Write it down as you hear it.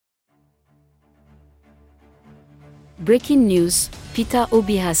Breaking news, Peter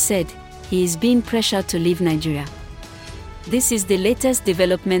Obi has said he is being pressured to leave Nigeria. This is the latest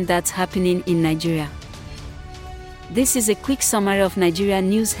development that's happening in Nigeria. This is a quick summary of Nigeria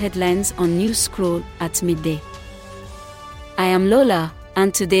news headlines on Newscroll at midday. I am Lola,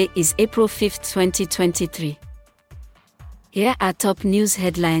 and today is April 5, 2023. Here are top news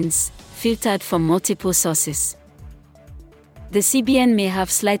headlines, filtered from multiple sources. The CBN may have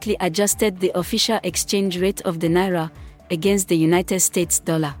slightly adjusted the official exchange rate of the naira against the United States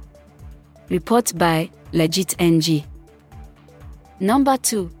dollar. Report by Legit NG. Number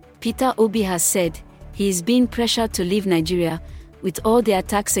 2. Peter Obi has said he is being pressured to leave Nigeria, with all the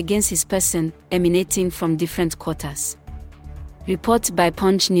attacks against his person emanating from different quarters. Report by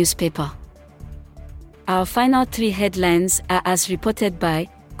Punch newspaper. Our final 3 headlines are as reported by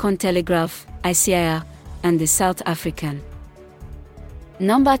Cointelegraph, ICIR, and the South African.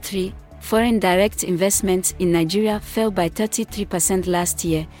 Number 3. Foreign direct investment in Nigeria fell by 33% last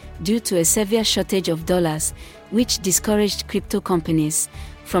year due to a severe shortage of dollars, which discouraged crypto companies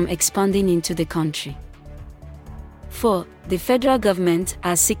from expanding into the country. 4. The federal government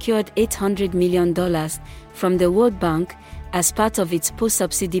has secured $800 million from the World Bank as part of its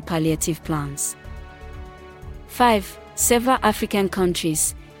post-subsidy palliative plans. 5. Several African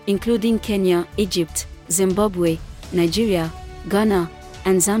countries, including Kenya, Egypt, Zimbabwe, Nigeria, Ghana,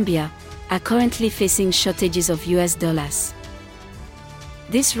 and Zambia, are currently facing shortages of US dollars.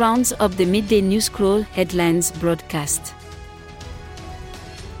 This rounds up the Midday Newscroll headlines broadcast.